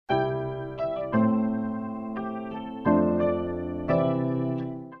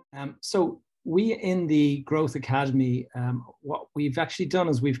So we in the Growth Academy, what we've actually done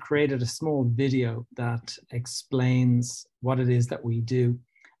is we've created a small video that explains what it is that we do.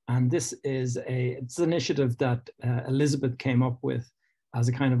 And this is it's an initiative that Elizabeth came up with as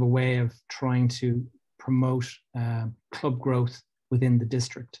a kind of a way of trying to promote club growth within the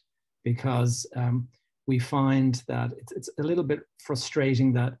district, because we find that it's a little bit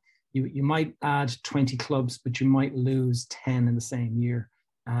frustrating that you might add 20 clubs, but you might lose 10 in the same year.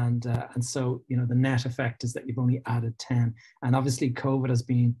 And so, you know, the net effect is that you've only added 10. And obviously COVID has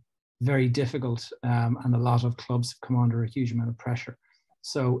been very difficult, and a lot of clubs have come under a huge amount of pressure.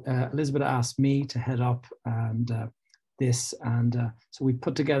 So Elizabeth asked me to head up this, and so we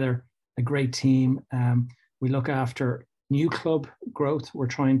put together a great team. We look after new club growth. We're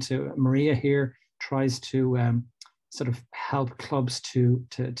trying to, Maria here tries to sort of help clubs to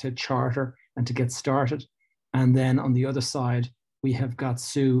charter and to get started. And then on the other side, we have got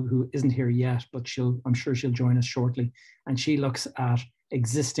Sue, who isn't here yet, but I'm sure she'll join us shortly. And she looks at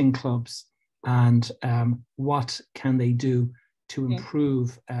existing clubs and what can they do to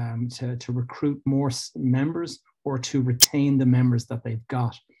improve, to recruit more members or to retain the members that they've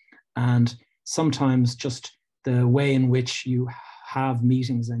got. And sometimes just the way in which you have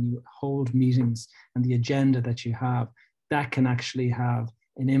meetings and you hold meetings and the agenda that you have, that can actually have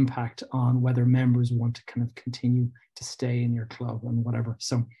an impact on whether members want to kind of continue to stay in your club and whatever.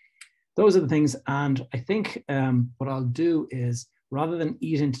 So those are the things. And I think what I'll do is, rather than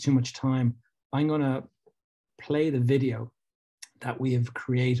eat into too much time, I'm going to play the video that we have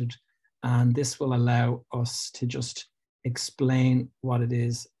created. And this will allow us to just explain what it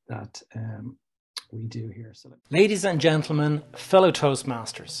is that we do here. So, ladies and gentlemen, fellow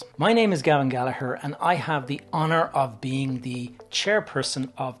Toastmasters, my name is Gavin Gallagher and I have the honour of being the chairperson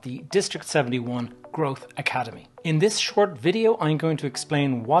of the District 71 Growth Academy. In this short video, I'm going to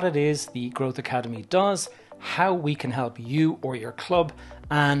explain what it is the Growth Academy does, how we can help you or your club,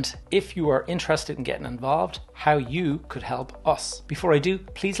 and if you are interested in getting involved, how you could help us. Before I do,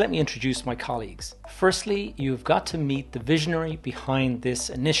 please let me introduce my colleagues. Firstly, you've got to meet the visionary behind this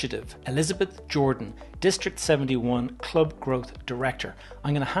initiative, Elizabeth Jordan, District 71 Club Growth Director.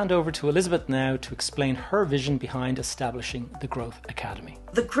 I'm going to hand over to Elizabeth now to explain her vision behind establishing the Growth Academy.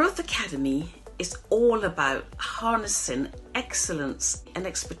 The Growth Academy is all about harnessing excellence and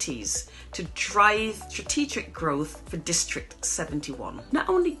expertise to drive strategic growth for District 71. Not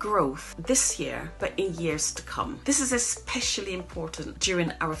only growth this year, but in years to come. This is especially important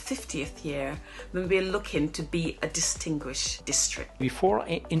during our 50th year when we're looking to be a distinguished district. Before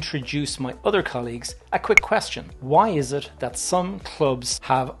I introduce my other colleagues, a quick question. Why is it that some clubs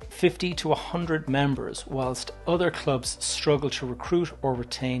have 50 to 100 members whilst other clubs struggle to recruit or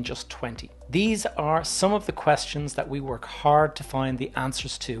retain just 20? These are some of the questions that we work hard to find the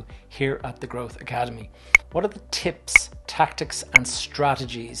answers to here at the Growth Academy. What are the tips, tactics and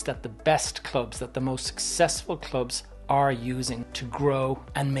strategies that the best clubs, that the most successful clubs are using to grow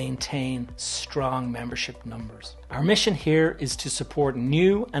and maintain strong membership numbers? Our mission here is to support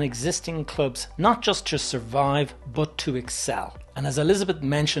new and existing clubs, not just to survive, but to excel. And as Elizabeth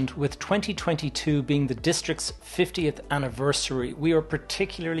mentioned, with 2022 being the district's 50th anniversary, we are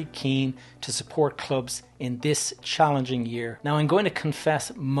particularly keen to support clubs in this challenging year. Now, I'm going to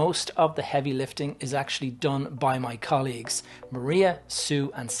confess most of the heavy lifting is actually done by my colleagues, Maria,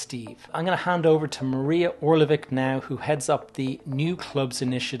 Sue and Steve. I'm going to hand over to Maria Orlovic now, who heads up the New Clubs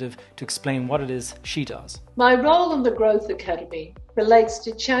Initiative, to explain what it is she does. My role in the Growth Academy relates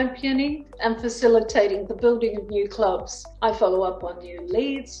to championing and facilitating the building of new clubs. I follow up on new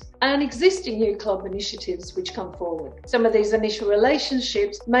leads and existing new club initiatives which come forward. Some of these initial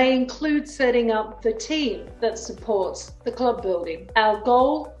relationships may include setting up the team that supports the club building. Our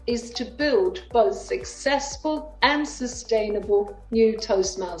goal is to build both successful and sustainable new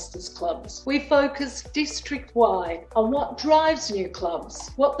Toastmasters clubs. We focus district-wide on what drives new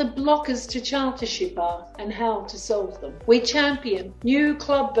clubs, what the blockers to chartership are, and how to solve them. We champion new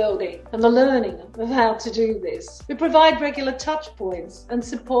club building and the learning of how to do this. We provide regular touch points and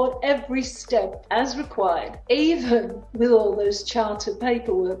support every step as required, even with all those charter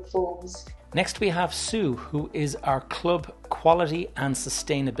paperwork forms. Next we have Sue, who is our Club Quality and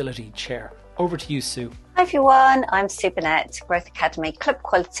Sustainability Chair. Over to you, Sue. Hi everyone, I'm Sue Burnett, Growth Academy Club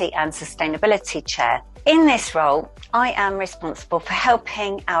Quality and Sustainability Chair. In this role, I am responsible for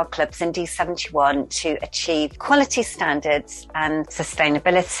helping our clubs in D71 to achieve quality standards and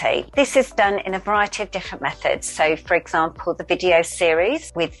sustainability. This is done in a variety of different methods. So, for example, the video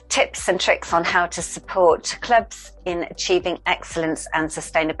series with tips and tricks on how to support clubs in achieving excellence and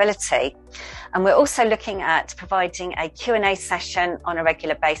sustainability. And we're also looking at providing a Q&A session on a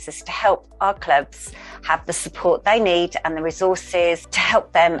regular basis to help our clubs have the support they need and the resources to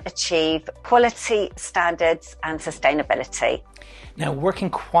help them achieve quality standards and sustainability. Now, working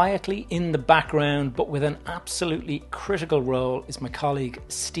quietly in the background, but with an absolutely critical role, is my colleague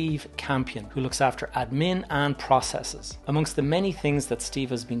Steve Campion, who looks after admin and processes. Amongst the many things that Steve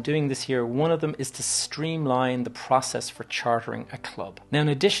has been doing this year, one of them is to streamline the process for chartering a club. Now, in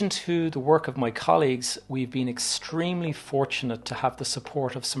addition to the work of my colleagues, we've been extremely fortunate to have the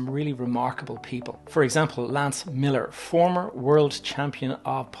support of some really remarkable people. For example, Lance Miller, former world champion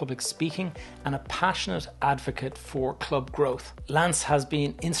of public speaking and a passionate advocate for club growth. Lance has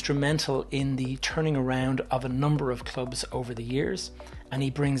been instrumental in the turning around of a number of clubs over the years, and he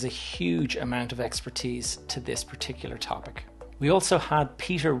brings a huge amount of expertise to this particular topic. We also had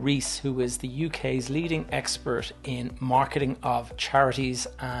Peter Rees, who is the UK's leading expert in marketing of charities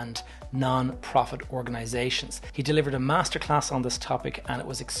and non-profit organisations. He delivered a masterclass on this topic and it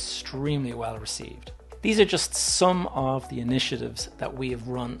was extremely well received. These are just some of the initiatives that we have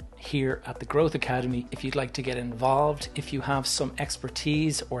run here at the Growth Academy. If you'd like to get involved, if you have some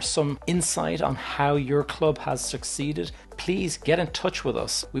expertise or some insight on how your club has succeeded, please get in touch with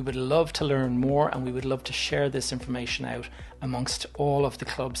us. We would love to learn more and we would love to share this information out amongst all of the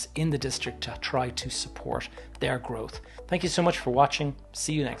clubs in the district to try to support their growth. Thank you so much for watching.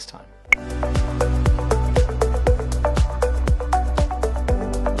 See you next time.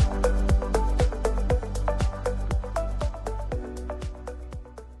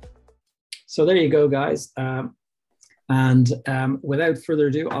 So there you go, guys. Without further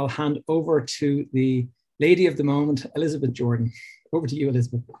ado, I'll hand over to the lady of the moment, Elizabeth Jordan. Over to you,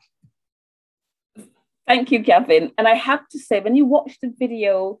 Elizabeth. Thank you, Gavin. And I have to say, when you watch the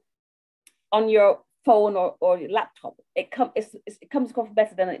video on your phone or your laptop, it comes across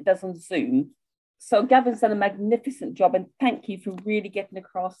better than it does on Zoom. So Gavin's done a magnificent job, and thank you for really getting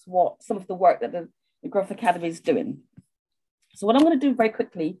across what some of the work that the Growth Academy is doing. So what I'm going to do very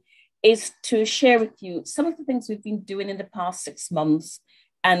quickly is to share with you some of the things we've been doing in the past 6 months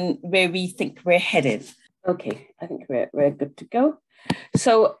and where we think we're headed. Okay, I think we're good to go.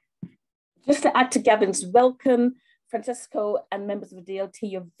 So just to add to Gavin's welcome, Francesco and members of the DLT,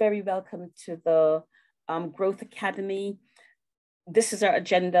 you're very welcome to the Growth Academy. This is our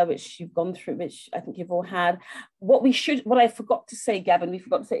agenda, which you've gone through, which I think you've all had. What I forgot to say, Gavin, we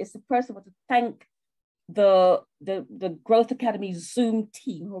forgot to say is, the first of all, to thank the Growth Academy Zoom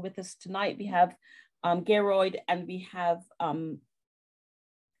team who are with us tonight. We have Geroyd and we have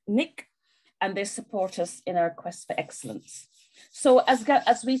Nick, and they support us in our quest for excellence. So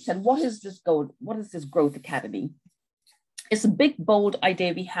as we said, what is this goal? What is this Growth Academy? It's a big, bold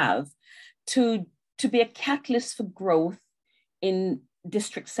idea we have to be a catalyst for growth in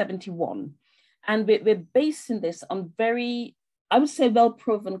District 71. And we're basing this on very, I would say,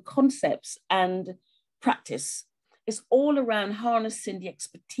 well-proven concepts and practice. Is all around harnessing the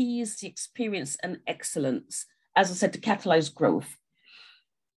expertise, the experience, and excellence, as I said, to catalyze growth.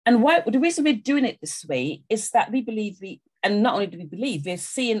 And the reason we're doing it this way is that we believe and not only do we believe, we're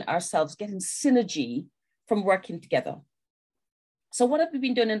seeing ourselves getting synergy from working together. So what have we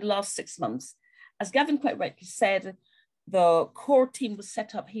been doing in the last 6 months? As Gavin quite rightly said, the core team was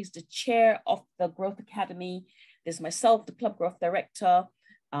set up. He's the chair of the Growth Academy. There's myself, the club growth director,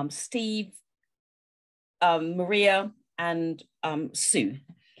 Steve, Maria, and Sue.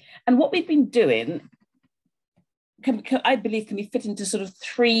 And what we've been doing, I believe, can be fit into sort of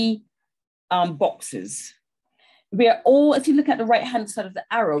 3 boxes. We're all, if you look at the right-hand side of the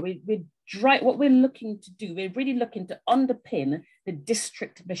arrow, what we're looking to do, we're really looking to underpin the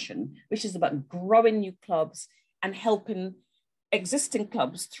district mission, which is about growing new clubs and helping existing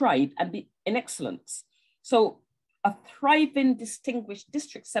clubs thrive and be in excellence. So a thriving, distinguished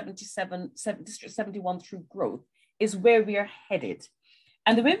District 71 through growth is where we are headed.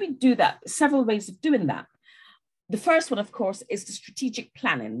 And the way we do that, several ways of doing that. The first one, of course, is the strategic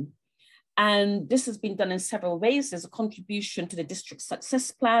planning. And this has been done in several ways. There's a contribution to the district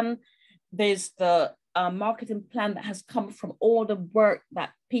success plan. There's the marketing plan that has come from all the work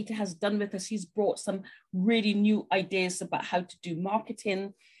that Peter has done with us. He's brought some really new ideas about how to do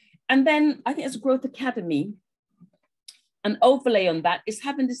marketing. And then I think as a Growth Academy, an overlay on that is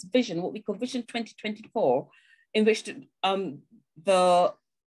having this vision, what we call Vision 2024, in which the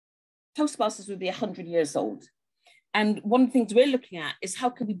Toastmasters will be 100 years old. And one of the things we're looking at is how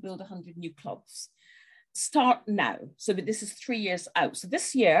can we build 100 new clubs? Start now. So this is 3 years out. So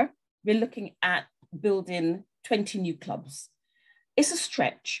this year, we're looking at building 20 new clubs. It's a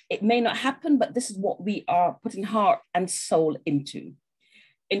stretch. It may not happen, but this is what we are putting heart and soul into.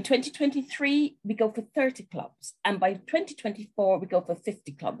 In 2023, we go for 30 clubs. And by 2024, we go for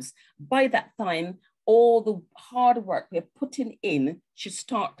 50 clubs. By that time, all the hard work we're putting in should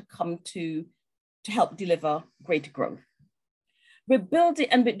start to come to help deliver greater growth. We're building,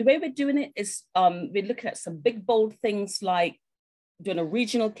 and the way we're doing it is we're looking at some big, bold things like doing a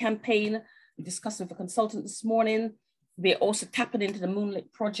regional campaign. We discussed with a consultant this morning. We're also tapping into the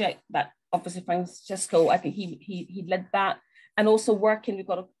Moonlit project that obviously Francesco, I think he led that. And also working, we've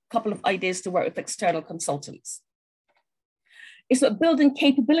got a couple of ideas to work with external consultants. It's about building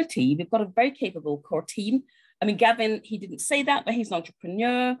capability. We've got a very capable core team. I mean, Gavin, he didn't say that, but he's an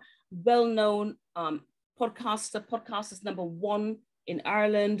entrepreneur, well-known podcaster. Podcast is #1 in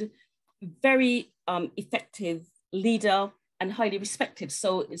Ireland, very effective leader and highly respected.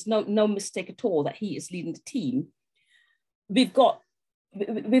 So it's no mistake at all that he is leading the team. We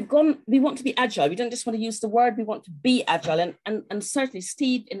want to be agile. We don't just want to use the word, we want to be agile. And certainly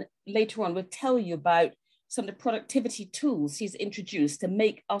Steve later on will tell you about some of the productivity tools he's introduced to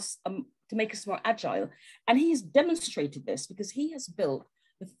make us more agile. And he's demonstrated this because he has built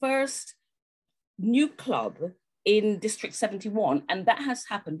the first new club in District 71. And that has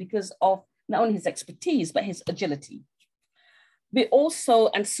happened because of not only his expertise, but his agility. We also,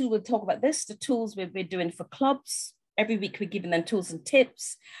 and Sue will talk about this, the tools we're doing for clubs. Every week we're giving them tools and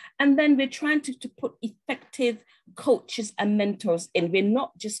tips. And then we're trying to put effective coaches and mentors in. We're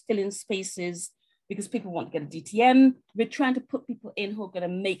not just filling spaces because people want to get a DTM. We're trying to put people in who are going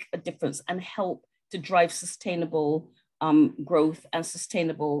to make a difference and help to drive sustainable growth and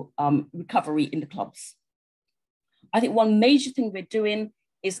sustainable recovery in the clubs. I think one major thing we're doing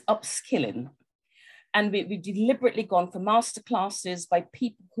is upskilling. And we've deliberately gone for masterclasses by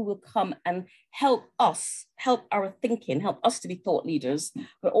people who will come and help us, help our thinking, help us to be thought leaders,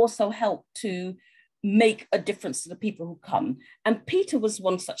 but also help to make a difference to the people who come. And Peter was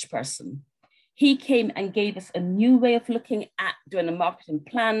one such person. He came and gave us a new way of looking at doing a marketing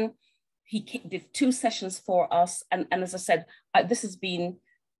plan. He did 2 sessions for us. And as I said, this has been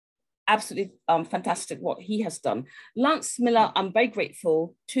absolutely fantastic what he has done. Lance Miller, I'm very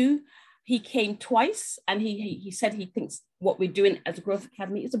grateful to. He came twice and he said he thinks what we're doing as a Growth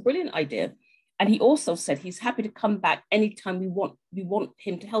Academy is a brilliant idea. And he also said he's happy to come back anytime we want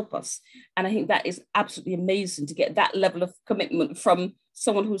him to help us. And I think that is absolutely amazing to get that level of commitment from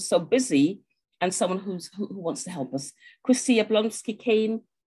someone who's so busy and someone who wants to help us. Christy Jablonski came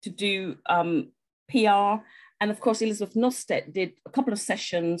to do PR. And of course, Elizabeth Nostet did a couple of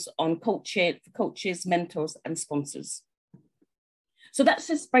sessions on coaches, mentors, and sponsors. So that's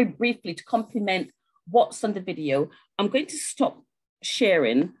just very briefly to complement what's on the video. I'm going to stop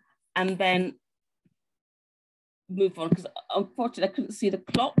sharing and then move on because unfortunately I couldn't see the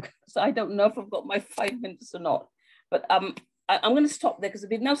clock. So I don't know if I've got my 5 minutes or not. But I'm going to stop there because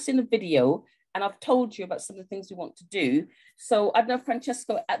we've now seen the video and I've told you about some of the things we want to do. So I don't know,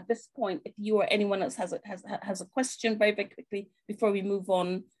 Francesco, at this point, if you or anyone else has a question very, very quickly before we move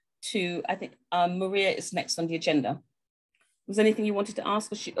on to, I think Maria is next on the agenda. Was there anything you wanted to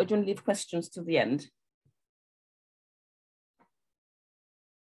ask or do you want to leave questions till the end?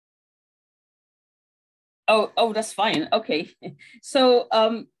 Oh, that's fine. Okay. So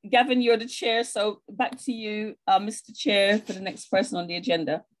Gavin, you're the chair. So back to you, Mr. Chair, for the next person on the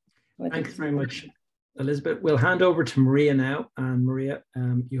agenda. Thanks very much, Elizabeth. We'll hand over to Maria now. And Maria,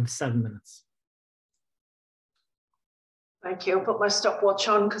 you have 7 minutes. Thank you. I'll put my stopwatch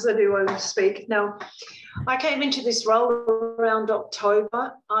on because I do want to speak. Now, I came into this role around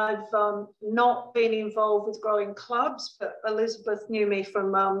October. I've not been involved with growing clubs, but Elizabeth knew me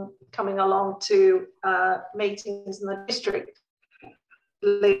from coming along to meetings in the district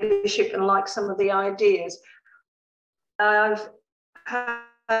leadership and like some of the ideas. I've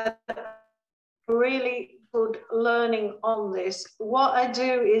had really good learning on this. What I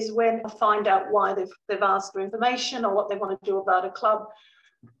do is when I find out why they've asked for information or what they want to do about a club.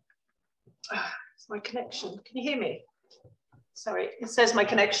 It's my connection. Can you hear me? Sorry, it says my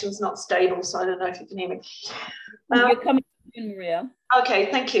connection's not stable, so I don't know if you can hear me. You're coming in, Maria.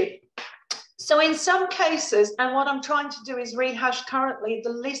 Okay, thank you. So in some cases, and what I'm trying to do is rehash currently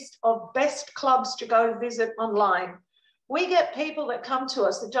the list of best clubs to go visit online. We get people that come to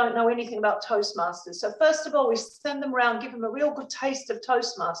us that don't know anything about Toastmasters. So first of all, we send them around, give them a real good taste of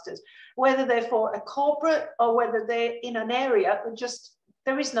Toastmasters, whether they're for a corporate or whether they're in an area that just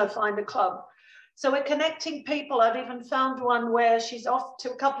There is no find a club. So we're connecting people. I've even found one where she's off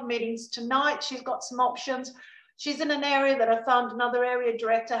to a couple of meetings tonight. She's got some options. She's in an area that I found another area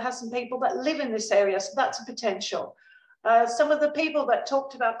director has some people that live in this area. So that's a potential. Some of the people that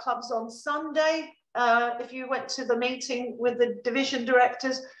talked about clubs on Sunday, if you went to the meeting with the division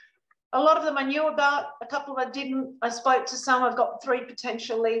directors, a lot of them I knew about, a couple I didn't. I spoke to some. I've got 3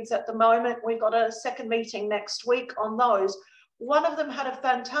 potential leads at the moment. We've got a second meeting next week on those. One of them had a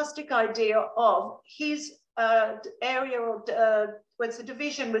fantastic idea of his area, or it's a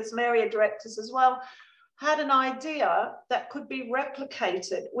division with some area directors as well, had an idea that could be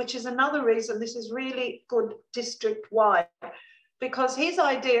replicated, which is another reason this is really good district-wide. Because his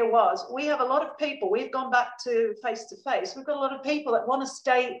idea was, we have a lot of people, we've gone back to face-to-face, we've got a lot of people that want to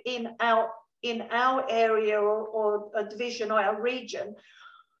stay in our area or a division or our region,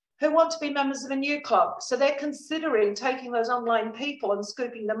 who want to be members of a new club. So they're considering taking those online people and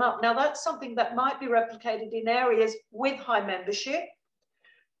scooping them up. Now that's something that might be replicated in areas with high membership,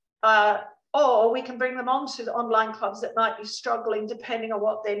 or we can bring them onto the online clubs that might be struggling depending on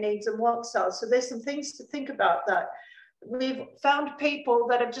what their needs and wants are. So there's some things to think about that. We've found people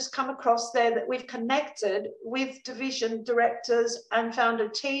that have just come across there that we've connected with division directors and found a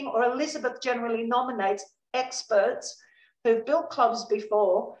team, or Elizabeth generally nominates experts who've built clubs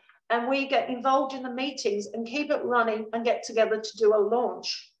before, and we get involved in the meetings and keep it running and get together to do a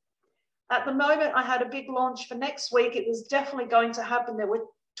launch. At the moment, I had a big launch for next week. It was definitely going to happen. There were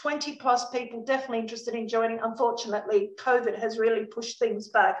 20 plus people definitely interested in joining. Unfortunately, COVID has really pushed things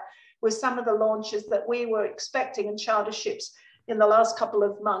back with some of the launches that we were expecting in charterships in the last couple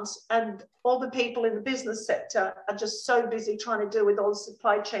of months. And all the people in the business sector are just so busy trying to deal with all the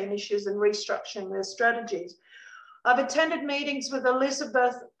supply chain issues and restructuring their strategies. I've attended meetings with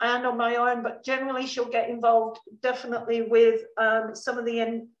Elizabeth and on my own, but generally she'll get involved definitely with some of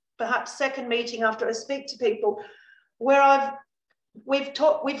the perhaps second meeting after I speak to people, where we've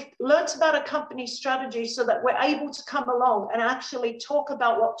learnt about a company strategy so that we're able to come along and actually talk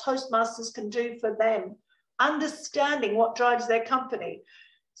about what Toastmasters can do for them, understanding what drives their company.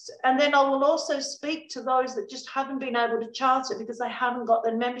 And then I will also speak to those that just haven't been able to charter because they haven't got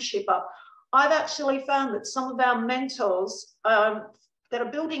their membership up. I've actually found that some of our mentors that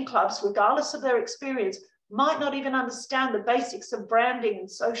are building clubs, regardless of their experience, might not even understand the basics of branding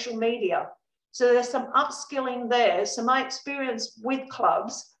and social media. So there's some upskilling there. So my experience with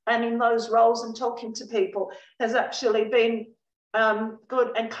clubs and in those roles and talking to people has actually been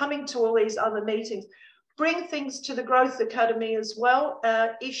good. And coming to all these other meetings, bring things to the Growth Academy as well,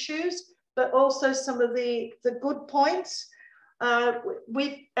 issues, but also some of the good points. And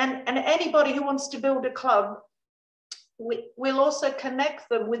anybody who wants to build a club, we'll also connect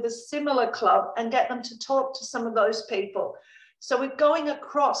them with a similar club and get them to talk to some of those people. So we're going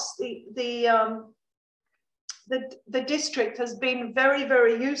across the district has been very,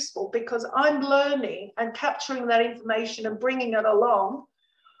 very useful because I'm learning and capturing that information and bringing it along.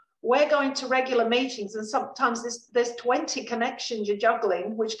 We're going to regular meetings and sometimes there's 20 connections you're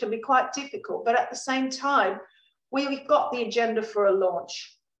juggling, which can be quite difficult. But at the same time, we've got the agenda for a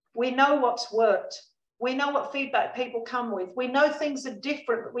launch. We know what's worked. We know what feedback people come with. We know things are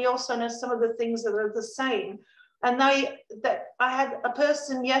different, but we also know some of the things that are the same. And I had a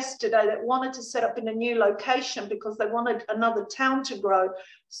person yesterday that wanted to set up in a new location because they wanted another town to grow.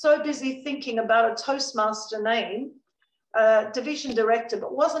 So busy thinking about a Toastmaster name, division director,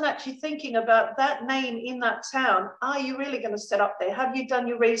 but wasn't actually thinking about that name in that town. Are you really going to set up there? Have you done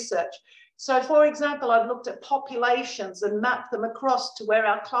your research? So for example, I've looked at populations and mapped them across to where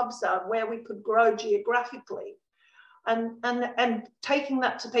our clubs are, where we could grow geographically. And taking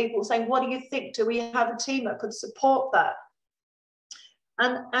that to people saying, what do you think? Do we have a team that could support that?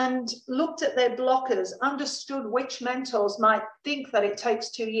 And looked at their blockers, understood which mentors might think that it takes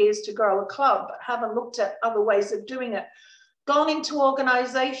 2 years to grow a club, but haven't looked at other ways of doing it. Gone into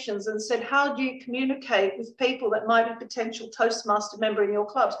organizations and said, how do you communicate with people that might be potential Toastmaster member in your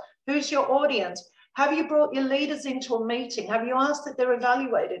clubs? Who's your audience? Have you brought your leaders into a meeting? Have you asked that they're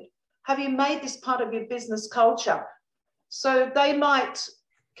evaluated? Have you made this part of your business culture? So they might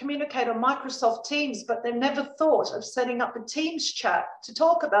communicate on Microsoft Teams, but they've never thought of setting up a Teams chat to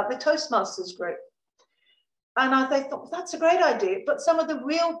talk about the Toastmasters group. And they thought, that's a great idea. But some of the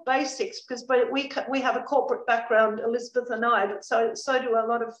real basics, because we have a corporate background, Elizabeth and I, but so do a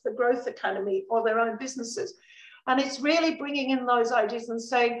lot of the Growth Academy or their own businesses. And it's really bringing in those ideas and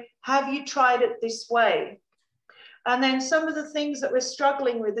saying, have you tried it this way? And then some of the things that we're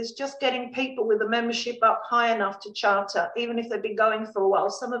struggling with is just getting people with a membership up high enough to charter, even if they've been going for a while,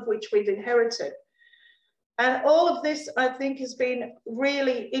 some of which we've inherited. And all of this, I think, has been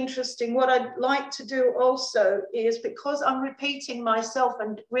really interesting. What I'd like to do also is, because I'm repeating myself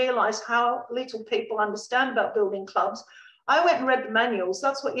and realize how little people understand about building clubs, I went and read the manuals.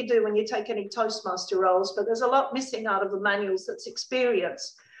 That's what you do when you take any Toastmaster roles, but there's a lot missing out of the manuals that's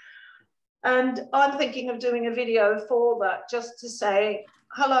experience. And I'm thinking of doing a video for that, just to say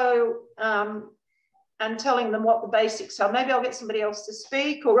hello, and telling them what the basics are. Maybe I'll get somebody else to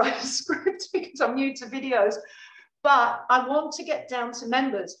speak or write a script, because I'm new to videos. But I want to get down to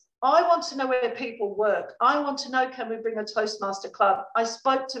members. I want to know where people work. I want to know, can we bring a Toastmaster club? I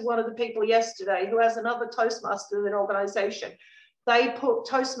spoke to one of the people yesterday who has another Toastmaster in an organization. They put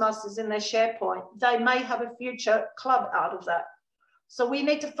Toastmasters in their SharePoint. They may have a future club out of that. So we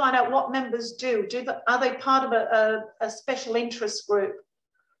need to find out what members do. Are they part of a special interest group?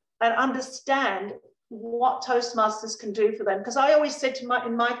 And understand what Toastmasters can do for them. Because I always said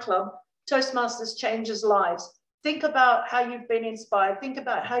in my club, Toastmasters changes lives. Think about how you've been inspired. Think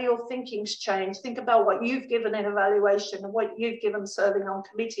about how your thinking's changed. Think about what you've given in evaluation and what you've given serving on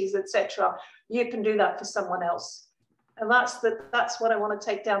committees, etc. You can do that for someone else. And that's what I want to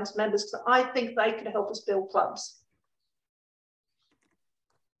take down to members, because I think they can help us build clubs.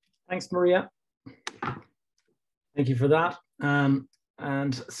 Thanks, Maria. Thank you for that.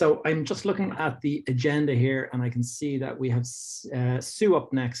 And so I'm just looking at the agenda here, and I can see that we have Sue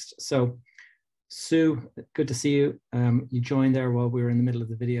up next. So Sue, good to see you. You joined there while we were in the middle of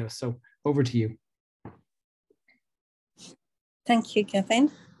the video. So over to you. Thank you, Gavin.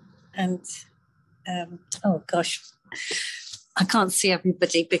 And oh gosh, I can't see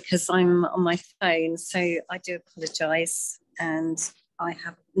everybody because I'm on my phone. So I do apologise, and I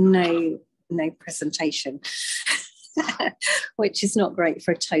have no presentation. Which is not great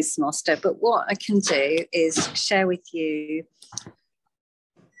for a Toastmaster. But what I can do is share with you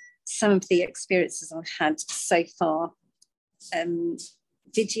some of the experiences I've had so far.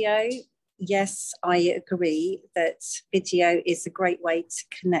 Video, yes, I agree that video is a great way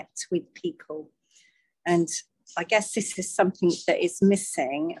to connect with people. And I guess this is something that is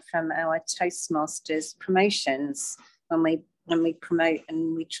missing from our Toastmasters promotions when we promote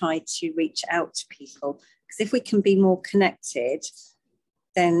and we try to reach out to people. Because if we can be more connected,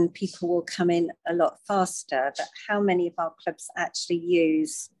 then people will come in a lot faster. But how many of our clubs actually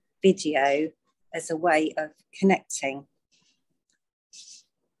use video as a way of connecting?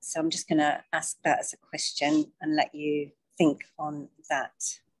 So I'm just going to ask that as a question and let you think on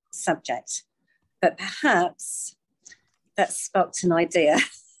that subject. But perhaps that sparked an idea.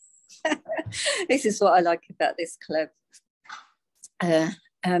 This is what I like about this club.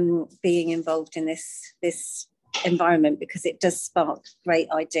 Being involved in this environment, because it does spark great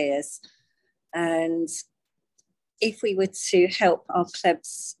ideas. And if we were to help our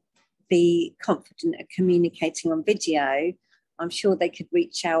clubs be confident at communicating on video, I'm sure they could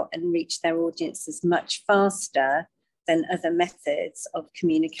reach out and reach their audiences much faster than other methods of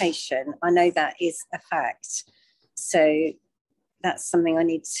communication. I know that is a fact. So that's something I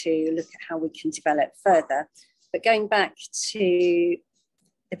need to look at how we can develop further. But going back to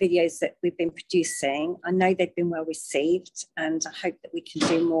the videos that we've been producing, I know they've been well received, and I hope that we can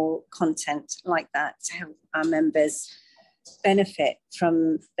do more content like that to help our members benefit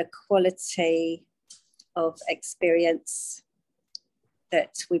from the quality of experience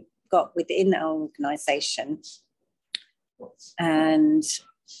that we've got within our organisation. And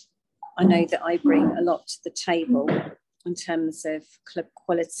I know that I bring a lot to the table in terms of club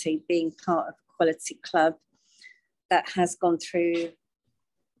quality, being part of a quality club that has gone through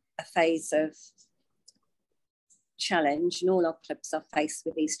a phase of challenge, and all our clubs are faced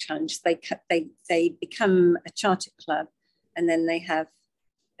with these challenges. They become a charter club, and then they have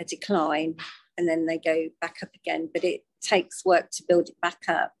a decline, and then they go back up again. But it takes work to build it back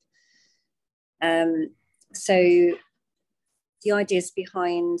up. So the ideas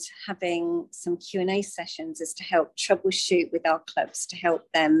behind having some Q&A sessions is to help troubleshoot with our clubs, to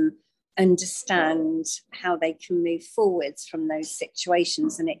help them understand how they can move forwards from those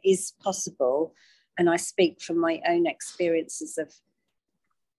situations. And it is possible. And I speak from my own experiences of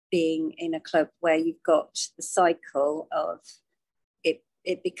being in a club where you've got the cycle of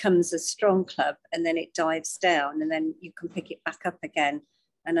it becomes a strong club, and then it dives down, and then you can pick it back up again.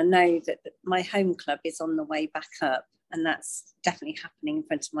 And I know that my home club is on the way back up, and that's definitely happening in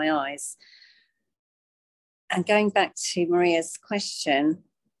front of my eyes. And going back to Maria's question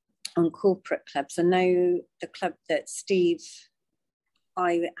on corporate clubs, I know the club that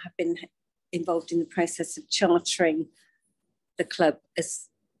I have been involved in the process of chartering the club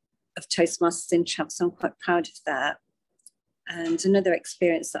of Toastmasters in Travel, so I'm quite proud of that. And another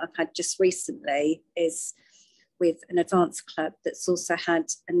experience that I've had just recently is with an advanced club that's also had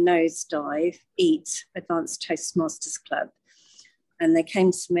a nosedive, EAT, Advanced Toastmasters Club. And they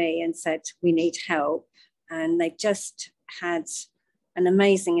came to me and said, we need help. And they just had an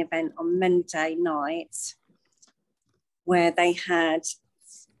amazing event on Monday night where they had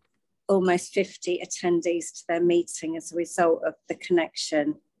almost 50 attendees to their meeting as a result of the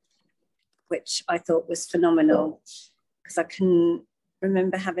connection, which I thought was phenomenal, because I can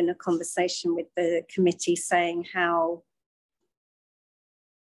remember having a conversation with the committee saying how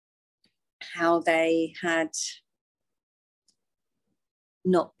they had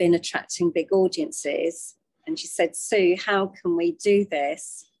not been attracting big audiences. And she said, Sue, how can we do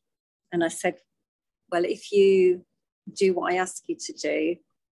this? And I said, well, if you do what I ask you to do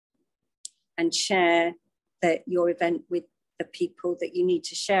and share your event with the people that you need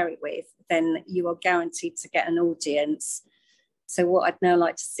to share it with, then you are guaranteed to get an audience. So what I'd now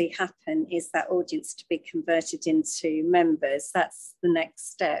like to see happen is that audience to be converted into members. That's the next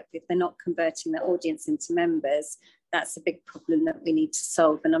step. If they're not converting that audience into members, that's a big problem that we need to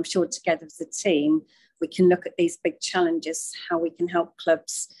solve. And I'm sure together as a team, we can look at these big challenges, how we can help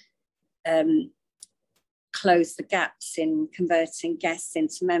clubs close the gaps in converting guests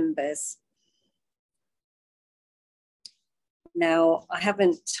into members. Now, I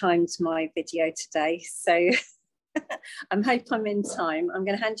haven't timed my video today, so I hope I'm in time. I'm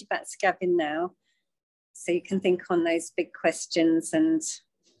going to hand you back to Gavin now, so you can think on those big questions and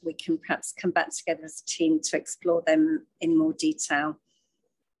we can perhaps come back together as a team to explore them in more detail.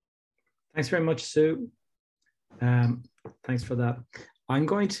 Thanks very much, Sue. Thanks for that. I'm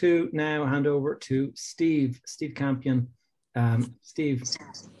going to now hand over to Steve Campion. Steve.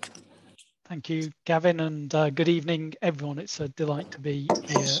 Thank you, Gavin, and good evening, everyone. It's a delight to be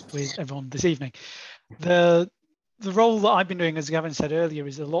here with everyone this evening. The role that I've been doing, as Gavin said earlier,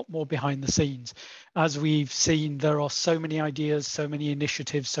 is a lot more behind the scenes. As we've seen, there are so many ideas, so many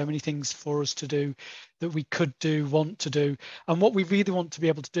initiatives, so many things for us to do that we could do, want to do. And what we really want to be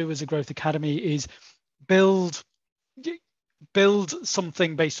able to do as a Growth Academy is build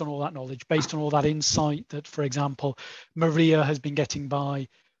something based on all that knowledge, based on all that insight that, for example, Maria has been getting by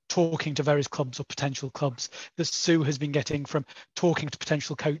talking to various clubs or potential clubs, that Sue has been getting from talking to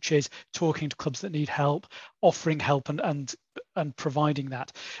potential coaches, talking to clubs that need help, offering help and providing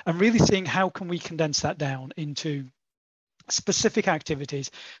that, and really seeing how can we condense that down into specific activities,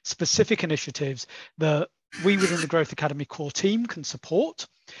 specific initiatives that we within the Growth Academy core team can support,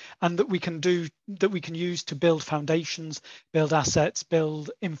 and that we can use to build foundations, build assets,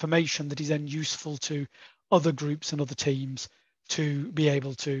 build information that is then useful to other groups and other teams to be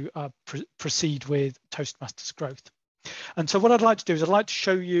able to proceed with Toastmasters growth. And so what I'd like to do is I'd like to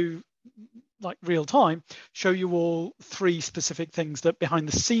show you, like real time, show you all three specific things that behind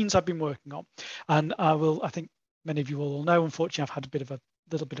the scenes I've been working on. And I think many of you all know, unfortunately, I've had a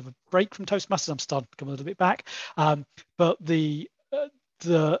little bit of a break from Toastmasters. I'm starting to come a little bit back, but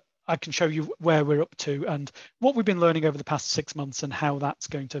I can show you where we're up to and what we've been learning over the past 6 months and how that's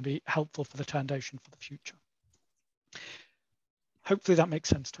going to be helpful for the foundation for the future. Hopefully that makes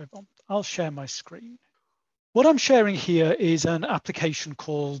sense to everyone. I'll share my screen. What I'm sharing here is an application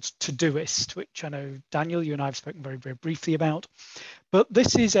called Todoist, which I know, Daniel, you and I have spoken very, very briefly about. But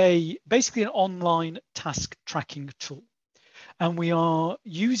this is basically an online task tracking tool. And we are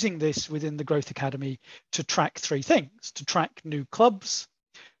using this within the Growth Academy to track three things: to track new clubs,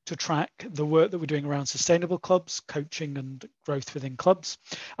 to track the work that we're doing around sustainable clubs, coaching and growth within clubs,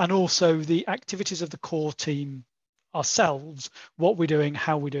 and also the activities of the core team ourselves, what we're doing,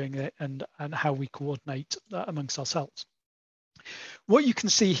 how we're doing it, and how we coordinate amongst ourselves. What you can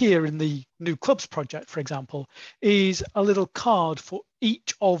see here in the new clubs project, for example, is a little card for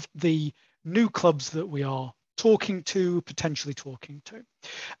each of the new clubs that we are talking to, potentially talking to.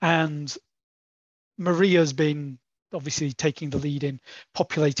 And Maria's been obviously taking the lead in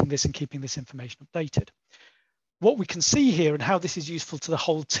populating this and keeping this information updated. What we can see here and how this is useful to the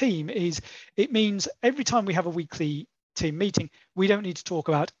whole team is it means every time we have a weekly team meeting, we don't need to talk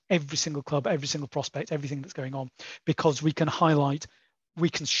about every single club, every single prospect, everything that's going on, because we can highlight, we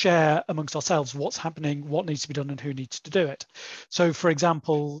can share amongst ourselves what's happening, what needs to be done and who needs to do it. So for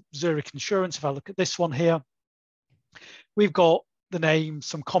example, Zurich Insurance, if I look at this one here, we've got the name,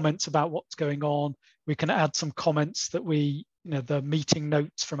 some comments about what's going on. We can add some comments that the meeting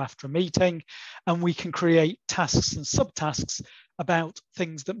notes from after a meeting, and we can create tasks and subtasks about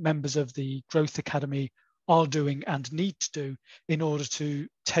things that members of the Growth Academy are doing and need to do in order to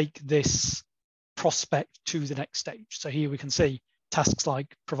take this prospect to the next stage. So here we can see tasks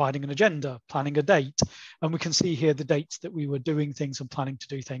like providing an agenda, planning a date. And we can see here the dates that we were doing things and planning to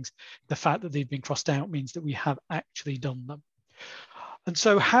do things. The fact that they've been crossed out means that we have actually done them. And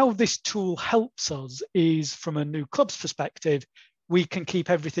so how this tool helps us is, from a new club's perspective, we can keep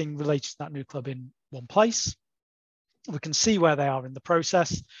everything related to that new club in one place. We can see where they are in the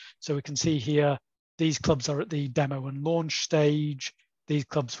process. So we can see here, these clubs are at the demo and launch stage. These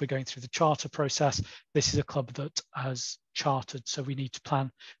clubs, we're going through the charter process. This is a club that has chartered, so we need to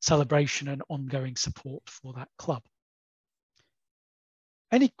plan celebration and ongoing support for that club.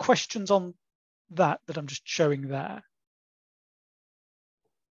 Any questions on that I'm just showing there?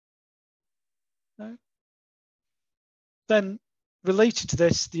 No? Then related to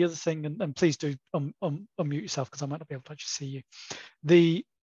this, the other thing, and please do unmute yourself because I might not be able to actually see you.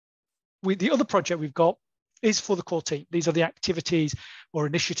 The other project we've got is for the core team. These are the activities or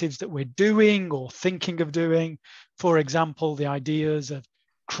initiatives that we're doing or thinking of doing. For example, the ideas of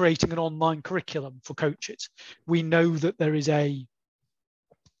creating an online curriculum for coaches. We know that there is a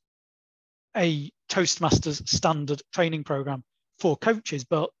Toastmasters standard training program for coaches,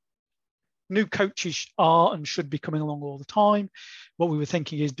 but new coaches are and should be coming along all the time. What we were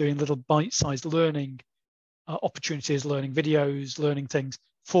thinking is doing little bite-sized learning opportunities, learning videos, learning things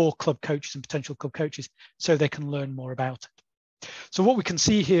for club coaches and potential club coaches so they can learn more about it. So what we can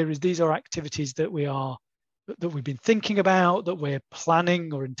see here is these are activities that we've been thinking about, that we're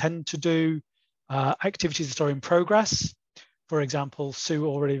planning or intend to do, activities that are in progress. For example, Sue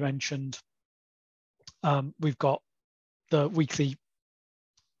already mentioned we've got the weekly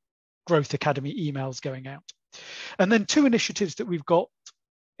Growth Academy emails going out. And then two initiatives that we've got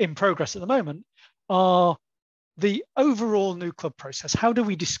in progress at the moment are the overall new club process. How do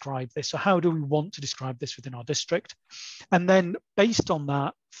we describe this, or how do we want to describe this within our district? And then based on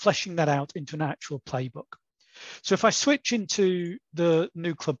that, fleshing that out into an actual playbook. So if I switch into the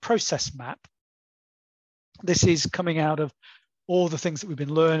new club process map, this is coming out of all the things that we've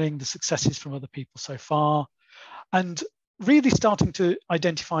been learning, the successes from other people so far, and really starting to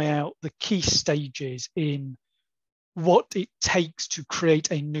identify out the key stages in what it takes to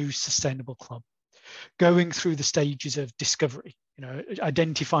create a new sustainable club. Going through the stages of discovery,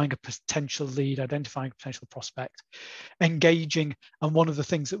 identifying a potential lead, identifying a potential prospect, engaging. And one of the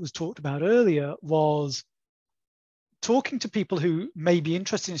things that was talked about earlier was talking to people who may be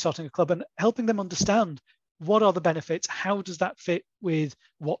interested in starting a club and helping them understand what are the benefits, how does that fit with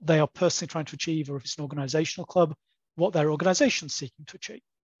what they are personally trying to achieve, or if it's an organizational club, what their organization's seeking to achieve.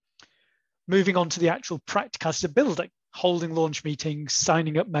 Moving on to the actual practicalities of building, holding launch meetings,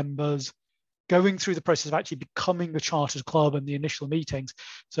 signing up members, going through the process of actually becoming a chartered club and the initial meetings.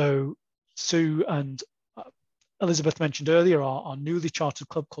 So Sue and Elizabeth mentioned earlier our newly chartered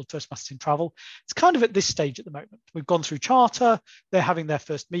club called Toastmasters in Travel. It's kind of at this stage at the moment. We've gone through charter, they're having their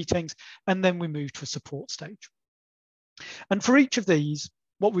first meetings, and then we move to a support stage. And for each of these,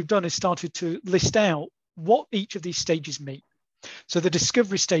 what we've done is started to list out what each of these stages mean. So the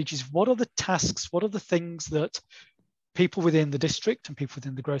discovery stage is, what are the tasks, what are the things that people within the district and people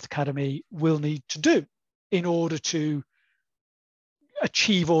within the Growth Academy will need to do in order to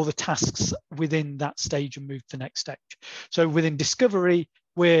achieve all the tasks within that stage and move to the next stage. So within discovery,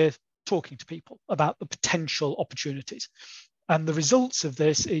 we're talking to people about the potential opportunities. And the results of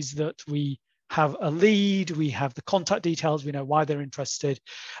this is that we have a lead, we have the contact details, we know why they're interested.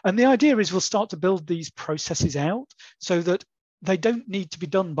 And the idea is we'll start to build these processes out so that they don't need to be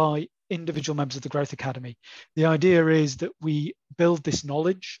done by individual members of the Growth Academy. The idea is that we build this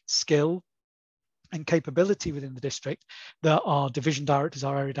knowledge, skill, and capability within the district that our division directors,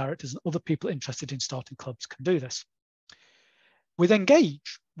 our area directors, and other people interested in starting clubs can do this. With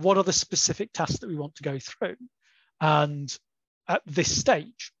engage, what are the specific tasks that we want to go through? And at this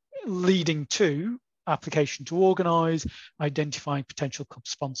stage, leading to application to organise, identifying potential club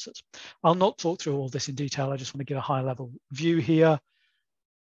sponsors. I'll not talk through all this in detail. I just want to give a high level view here.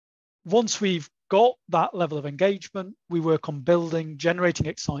 Once we've got that level of engagement, we work on building, generating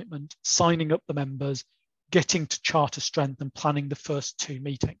excitement, signing up the members, getting to charter strength and planning the first 2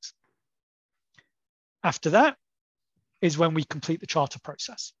 meetings. After that is when we complete the charter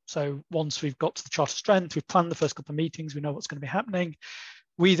process. So once we've got to the charter strength, we've planned the first couple of meetings, we know what's going to be happening.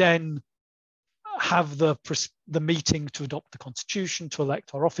 We then have the meeting to adopt the constitution, to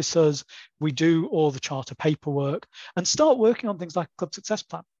elect our officers. We do all the charter paperwork and start working on things like a club success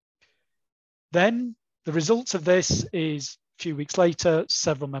plan. Then the results of this is a few weeks later,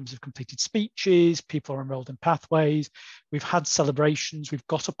 several members have completed speeches, people are enrolled in pathways, we've had celebrations, we've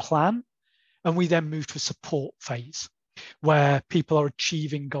got a plan, and we then move to a support phase. where people are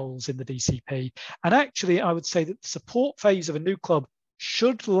achieving goals in the DCP. And actually, I would say that the support phase of a new club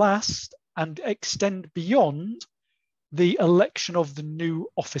should last and extend beyond the election of the new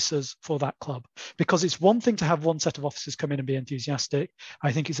officers for that club. Because it's one thing to have one set of officers come in and be enthusiastic.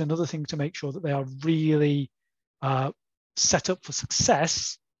 I think it's another thing to make sure that they are really set up for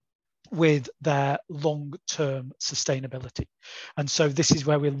success with their long-term sustainability. And so this is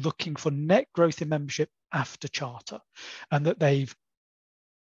where we're looking for net growth in membership after charter, and that they've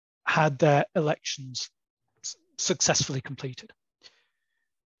had their elections successfully completed.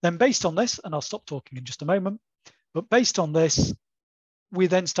 Then based on this, and I'll stop talking in just a moment, but based on this, we're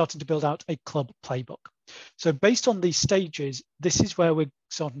then starting to build out a club playbook. So based on these stages, this is where we're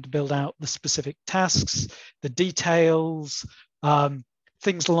starting to build out the specific tasks, the details,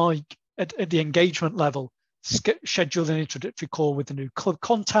 things like at the engagement level, schedule an introductory call with the new club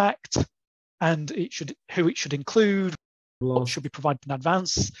contact, and who it should include, what should be provided in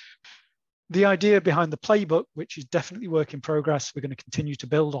advance. The idea behind the playbook, which is definitely work in progress, we're going to continue to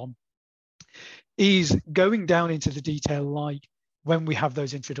build on, is going down into the detail, like when we have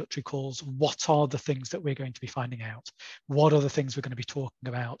those introductory calls, what are the things that we're going to be finding out? What are the things we're going to be talking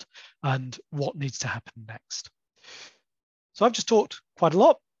about? And what needs to happen next? So I've just talked quite a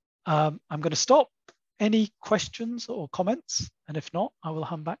lot. I'm going to stop. Any questions or comments? And if not, I will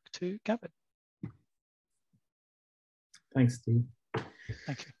hand back to Gavin. Thanks, Steve.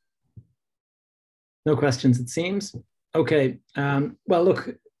 Thank you. No questions, it seems. Okay. Well,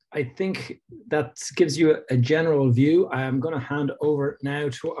 look, I think that gives you a general view. I'm going to hand over now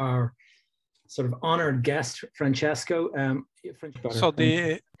to our sort of honored guest, Francesco. So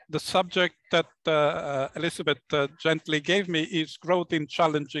the subject that Elizabeth gently gave me is growth in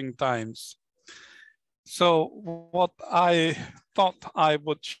challenging times. So what I thought I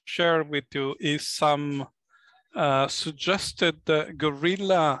would share with you is some suggested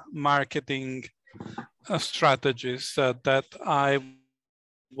guerrilla marketing strategies that I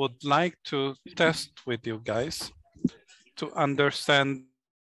would like to test with you guys to understand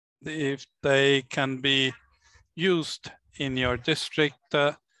if they can be used in your district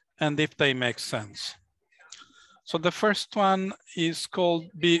and if they make sense. So the first one is called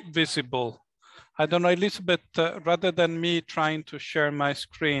Be Visible. I don't know, Elizabeth, rather than me trying to share my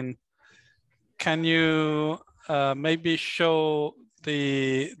screen, can you maybe show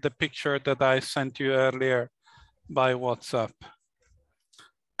the picture that I sent you earlier by WhatsApp?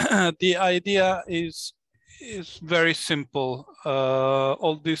 The idea is very simple.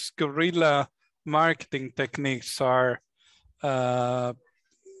 All these guerrilla marketing techniques are meant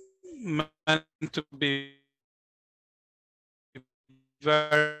to be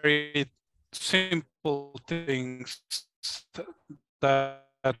very simple things that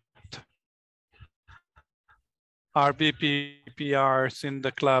our BPPRs in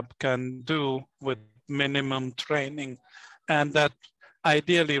the club can do with minimum training, and that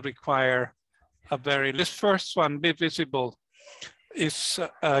ideally require a this first one, Be Visible, is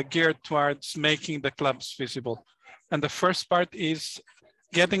geared towards making the clubs visible. And the first part is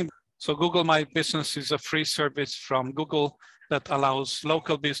getting, so Google My Business is a free service from Google that allows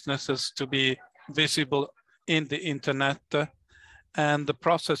local businesses to be visible in the internet. And the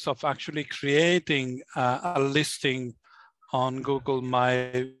process of actually creating a listing on Google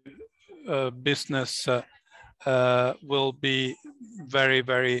My Business will be very,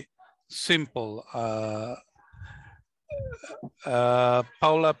 very simple.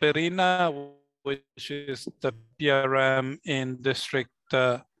 Paula Perina, which is the PRM in District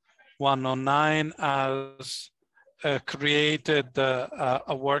 109, has created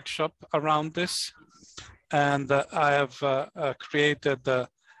a workshop around this. And I have created a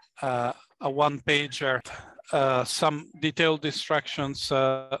one-pager, some detailed instructions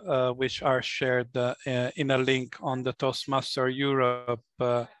which are shared in a link on the Toastmaster Europe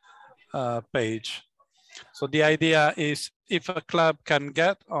page. So the idea is if a club can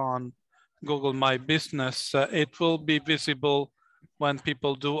get on Google My Business, it will be visible when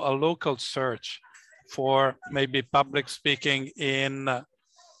people do a local search for maybe public speaking in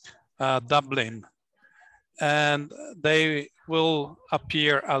Dublin. And they will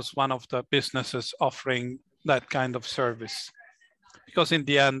appear as one of the businesses offering that kind of service. Because in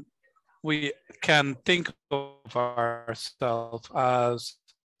the end, we can think of ourselves as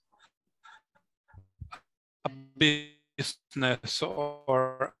a business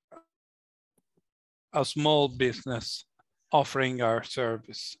or a small business offering our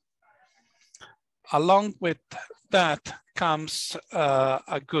service. Along with that comes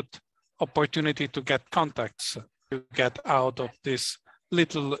a good opportunity to get contacts, to get out of this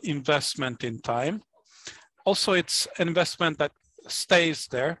little investment in time. also it's an investment that stays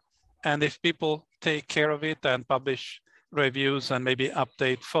there. And if people take care of it and publish reviews and maybe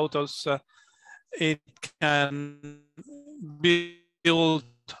update photos, it can build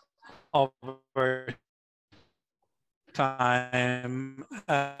over time.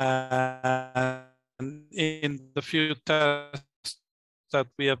 And in the few tests that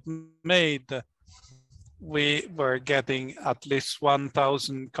we have made, we were getting at least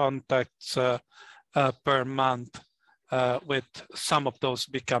 1,000 contacts per month, with some of those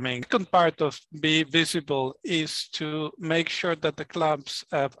becoming. The second part of Be Visible is to make sure that the clubs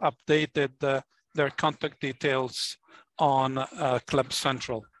have updated their contact details on Club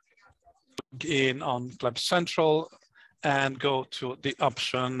Central. In on Club Central and go to the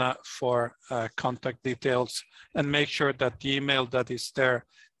option for contact details and make sure that the email that is there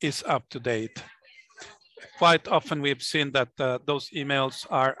is up to date. Quite often we've seen that those emails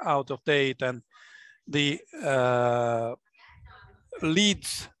are out of date, and the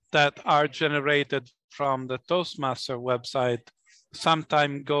leads that are generated from the Toastmaster website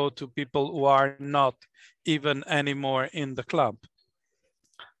sometimes go to people who are not even anymore in the club.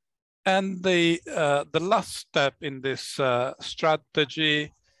 And the last step in this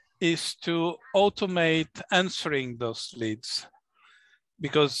strategy is to automate answering those leads.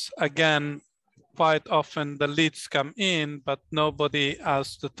 Because again, quite often the leads come in, but nobody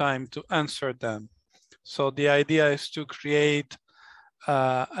has the time to answer them. So the idea is to create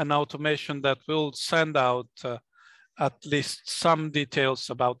an automation that will send out at least some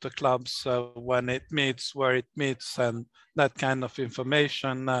details about the clubs, when it meets, where it meets, and that kind of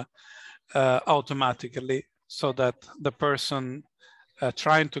information automatically, so that the person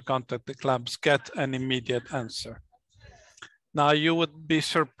trying to contact the clubs get an immediate answer. Now, you would be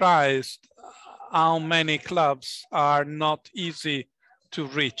surprised how many clubs are not easy to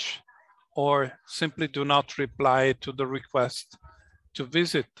reach or simply do not reply to the request to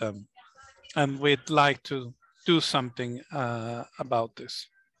visit them. And we'd like to do something about this.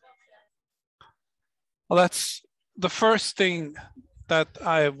 Well, that's the first thing that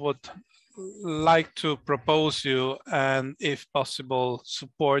I would like to propose you, and if possible,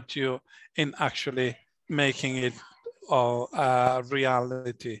 support you in actually making it a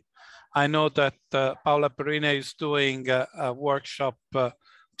reality. I know that Paola Perrine is doing a workshop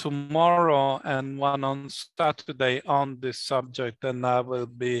tomorrow and one on Saturday on this subject, and I will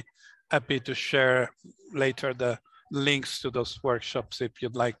be happy to share later the links to those workshops if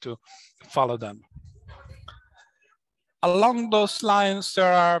you'd like to follow them. Along those lines,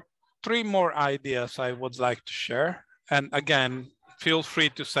 there are 3 more ideas I would like to share. And again, feel free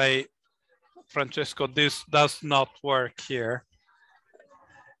to say, Francesco, this does not work here.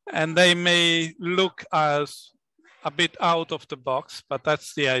 And they may look as a bit out of the box, but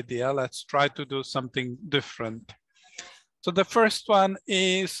that's the idea. Let's try to do something different. So the first one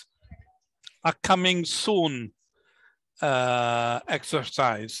is a coming soon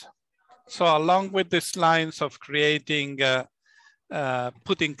exercise. So along with these lines of creating,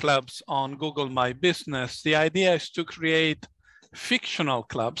 putting clubs on Google My Business, the idea is to create fictional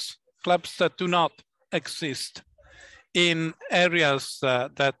clubs, clubs that do not exist in areas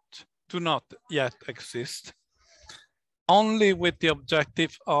that do not yet exist, only with the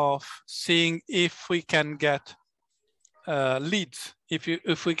objective of seeing if we can get leads,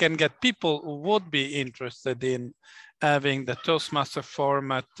 if we can get people who would be interested in having the Toastmaster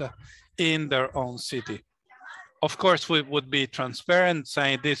format in their own city. Of course, we would be transparent,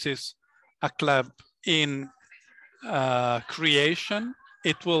 saying this is a club in creation.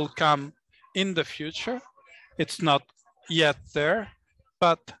 It will come in the future. It's not yet there,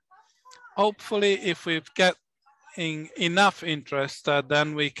 but hopefully if we get enough interest,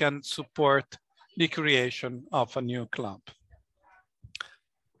 then we can support the creation of a new club.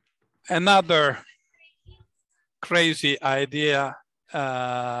 Another crazy idea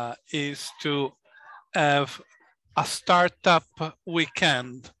is to have a startup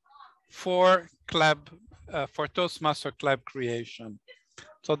weekend for for Toastmaster club creation.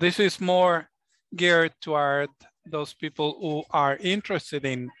 So this is more geared toward those people who are interested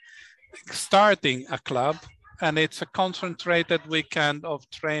in starting a club, and it's a concentrated weekend of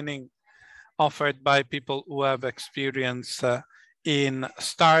training offered by people who have experience in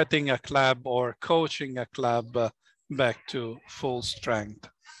starting a club or coaching a club back to full strength.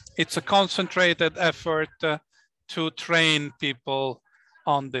 It's a concentrated effort to train people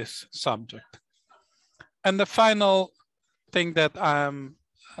on this subject. And the final thing that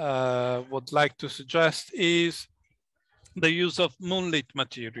I would like to suggest is the use of moonlit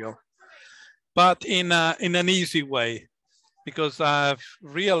material, but in an easy way. because I've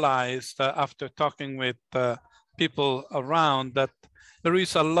realized after talking with people around that there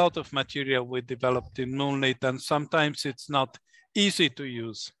is a lot of material we developed in Moonlit, and sometimes it's not easy to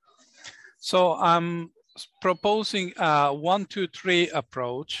use. So I'm proposing a 1, 2, 3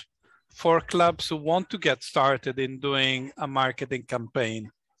 approach for clubs who want to get started in doing a marketing campaign.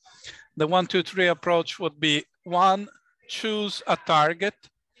 The 1, 2, 3 approach would be: 1, choose a target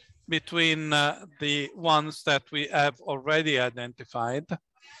between the ones that we have already identified.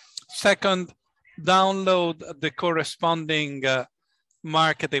 2nd, download the corresponding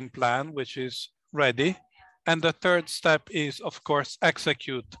marketing plan, which is ready. And the 3rd step is, of course,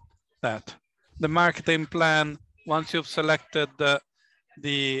 execute that. The marketing plan, once you've selected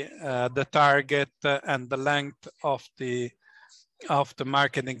the target and the length of the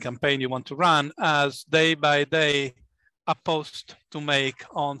marketing campaign you want to run, as day by day a post to make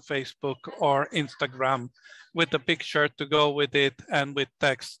on Facebook or Instagram with a picture to go with it and with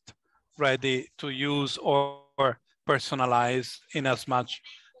text ready to use or personalize in as much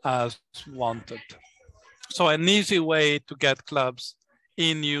as wanted. So an easy way to get clubs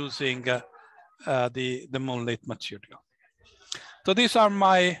in using the Moonlit material. So these are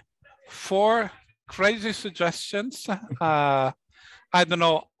my 4 crazy suggestions. I don't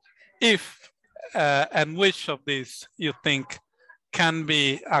know if and which of these you think can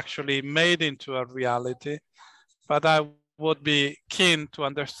be actually made into a reality, but I would be keen to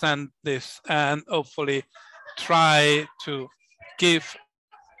understand this and hopefully try to give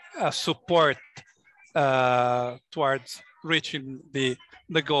support towards reaching the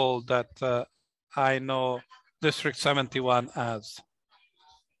goal that I know District 71 has.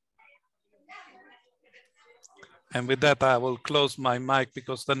 And with that, I will close my mic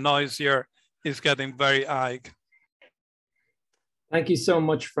because the noise here is getting very high. Thank you so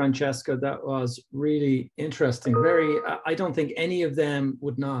much, Francesco. That was really interesting. I don't think any of them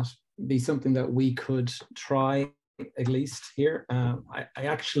would not be something that we could try, at least here. I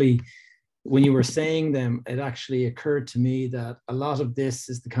actually, when you were saying them, it actually occurred to me that a lot of this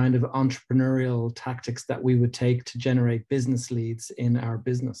is the kind of entrepreneurial tactics that we would take to generate business leads in our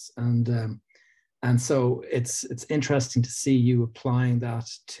business. And so it's interesting to see you applying that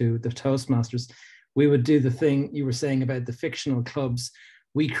to the Toastmasters. We would do the thing you were saying about the fictional clubs.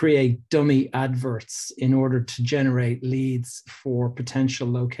 We create dummy adverts in order to generate leads for potential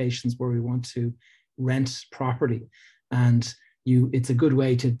locations where we want to rent property. And it's a good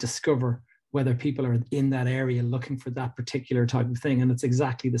way to discover whether people are in that area looking for that particular type of thing. And it's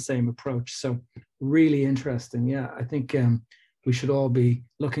exactly the same approach. So really interesting. Yeah, I think we should all be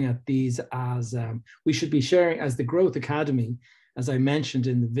looking at these as, we should be sharing as the Growth Academy, as I mentioned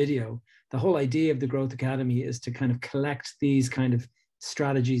in the video. The whole idea of the Growth Academy is to kind of collect these kind of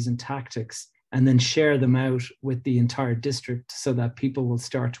strategies and tactics and then share them out with the entire district so that people will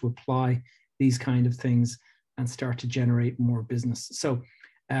start to apply these kind of things and start to generate more business. So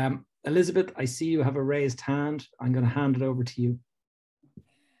Elizabeth, I see you have a raised hand. I'm going to hand it over to you.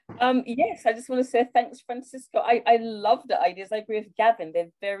 Yes, I just want to say thanks, Francisco. I love the ideas. I agree with Gavin.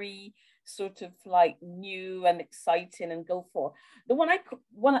 They're very sort of like new and exciting and go for. The one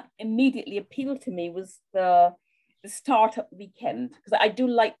that immediately appealed to me was the startup weekend, because I do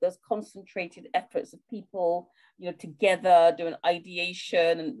like those concentrated efforts of people, together doing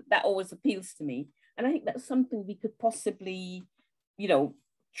ideation, and that always appeals to me. And I think that's something we could possibly,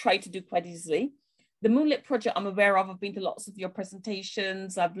 try to do quite easily. The Moonlit project I'm aware of. I've been to lots of your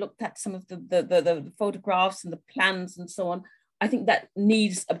presentations. I've looked at some of the photographs and the plans and so on. I think that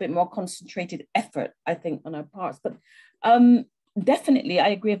needs a bit more concentrated effort, I think, on our parts. But definitely, I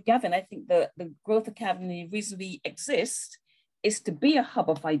agree with Gavin. I think the Growth Academy reason we exist is to be a hub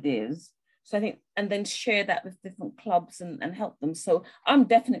of ideas. So I think, and then share that with different clubs and help them. So I'm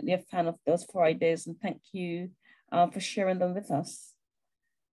definitely a fan of those 4 ideas, and thank you for sharing them with us.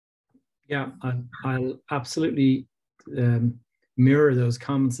 Yeah, I'll absolutely mirror those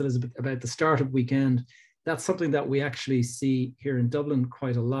comments, Elizabeth, about the startup weekend. That's something that we actually see here in Dublin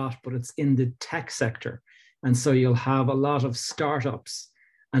quite a lot, but it's in the tech sector. And so you'll have a lot of startups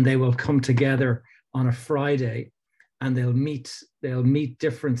and they will come together on a Friday and they'll meet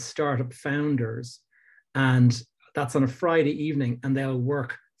different startup founders. And that's on a Friday evening, and they'll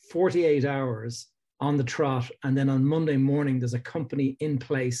work 48 hours on the trot. And then on Monday morning, there's a company in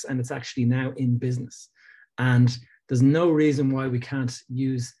place and it's actually now in business. And there's no reason why we can't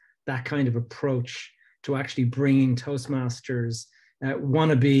use that kind of approach to actually bringing Toastmasters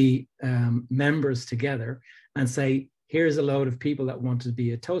wannabe members together and say, here's a load of people that want to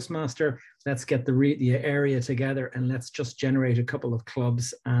be a Toastmaster. Let's get the area together and let's just generate a couple of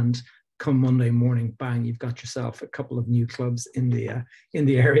clubs and come Monday morning, bang, you've got yourself a couple of new clubs in the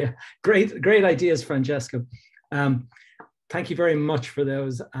area. Great ideas, Francesco. Thank you very much for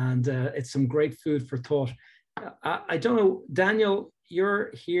those, and it's some great food for thought. I don't know, Daniel,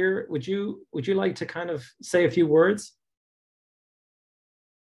 you're here. Would you like to kind of say a few words?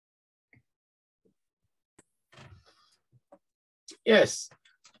 Yes,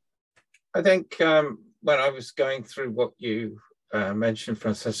 I think when I was going through what you mentioned,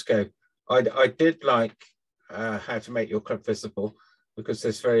 Francesco, I did like how to make your club visible, because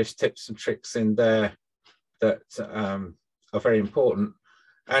there's various tips and tricks in there that are very important.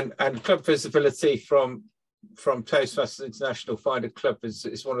 And club visibility from Toastmasters International Find a Club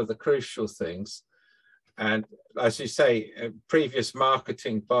is one of the crucial things. And as you say, previous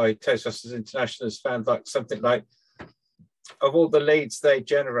marketing by Toastmasters International has found something like, of all the leads they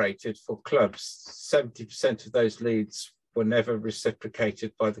generated for clubs, 70% of those leads were never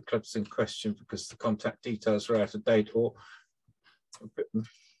reciprocated by the clubs in question because the contact details were out of date, or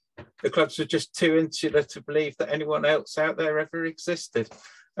the clubs were just too insular to believe that anyone else out there ever existed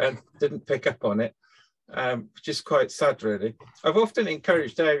and didn't pick up on it, which is quite sad, really. I've often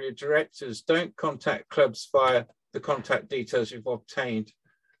encouraged area directors, don't contact clubs via the contact details you've obtained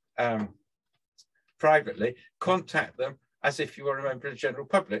privately. Contact them as if you were a member of the general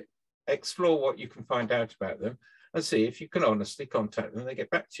public. Explore what you can find out about them and see if you can honestly contact them and they get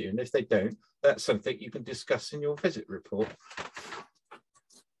back to you. And if they don't, that's something you can discuss in your visit report.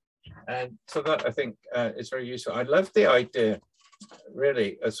 And so that, I think, is very useful. I love the idea,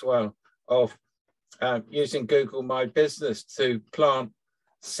 really, as well, of using Google My Business to plant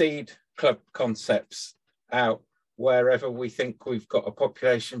seed club concepts out wherever we think we've got a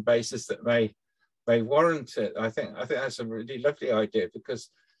population basis that may warrant it. I think that's a really lovely idea, because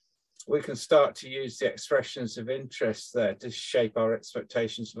we can start to use the expressions of interest there to shape our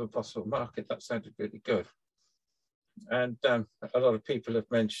expectations of a possible market. That sounded really good. And a lot of people have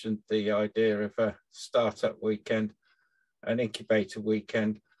mentioned the idea of a startup weekend, an incubator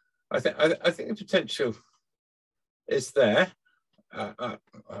weekend. I think the potential is there. I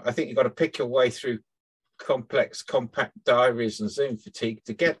think you've got to pick your way through complex, compact diaries and Zoom fatigue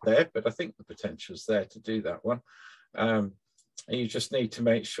to get there, but I think the potential's there to do that one. And you just need to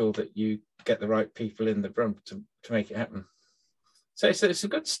make sure that you get the right people in the room to make it happen. So it's a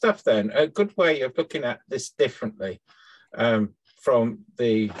good stuff then, a good way of looking at this differently from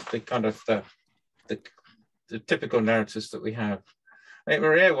the kind of the typical narratives that we have. I think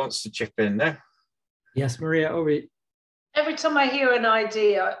Maria wants to chip in there. Yes, Maria, over. Every time I hear an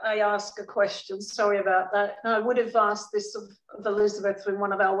idea, I ask a question. Sorry about that. And I would have asked this of Elizabeth in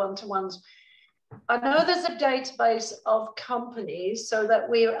one of our one-to-ones. I know there's a database of companies so that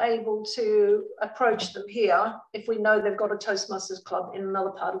we're able to approach them here if we know they've got a Toastmasters club in another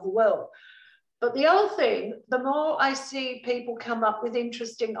part of the world. But the other thing, the more I see people come up with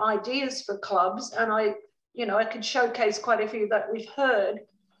interesting ideas for clubs, and I can showcase quite a few that we've heard,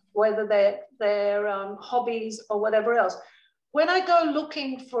 whether they're hobbies or whatever else. When I go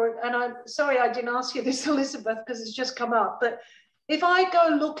looking for, and I'm sorry I didn't ask you this, Elizabeth, because it's just come up, but if I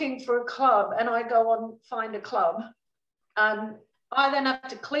go looking for a club and I go on Find a Club, I then have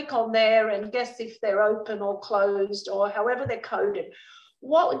to click on there and guess if they're open or closed or however they're coded.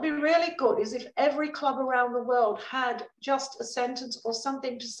 What would be really good is if every club around the world had just a sentence or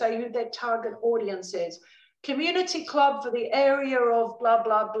something to say who their target audience is. Community club for the area of blah,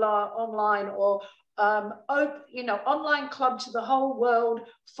 blah, blah online, or online club to the whole world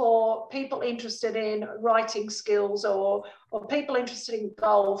for people interested in writing skills or people interested in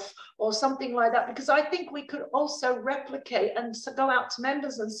golf or something like that. Because I think we could also replicate and go out to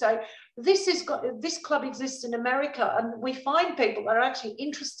members and say, this club exists in America, and we find people that are actually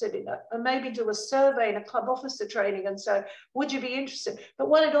interested in it, and maybe do a survey in a club officer training and say, would you be interested? But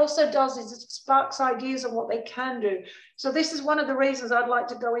what it also does is it sparks ideas on what they can do. So this is one of the reasons I'd like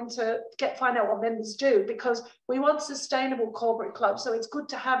to go into find out what members do, because we want sustainable corporate clubs. So it's good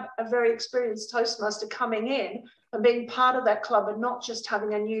to have a very experienced Toastmaster coming in and being part of that club, and not just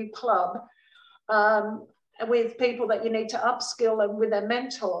having a new club with people that you need to upskill and with their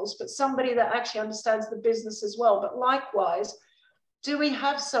mentors, but somebody that actually understands the business as well. But likewise, do we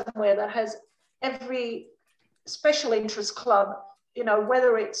have somewhere that has every special interest club,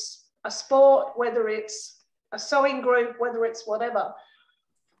 whether it's a sport, whether it's a sewing group, whether it's whatever.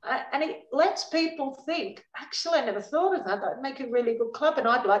 And it lets people think, actually, I never thought of that. That'd make a really good club, and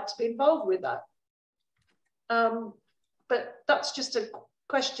I'd like to be involved with that. But that's just a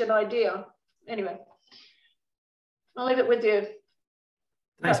question idea. Anyway, I'll leave it with you.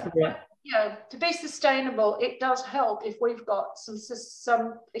 Thanks, Maria. Yeah, to be sustainable, it does help if we've got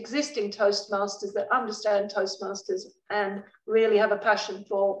some existing Toastmasters that understand Toastmasters and really have a passion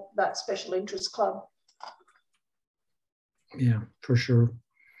for that special interest club. Yeah, for sure.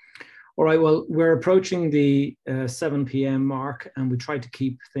 All right, well, we're approaching the 7 p.m. mark, and we try to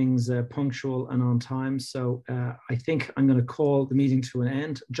keep things punctual and on time. So I think I'm going to call the meeting to an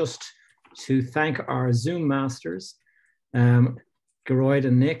end, just to thank our Zoom masters, Geroid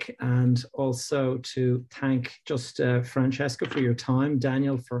and Nick, and also to thank just Francesco for your time,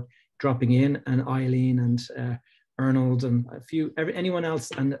 Daniel for dropping in, and Eileen and Arnold and anyone else,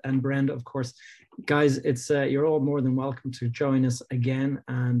 and Brenda, of course. Guys, it's you're all more than welcome to join us again,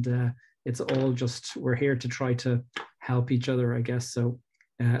 and it's all just, we're here to try to help each other, I guess. So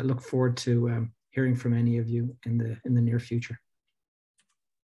look forward to hearing from any of you in the near future.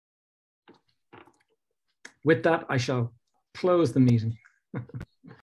 With that, I shall close the meeting.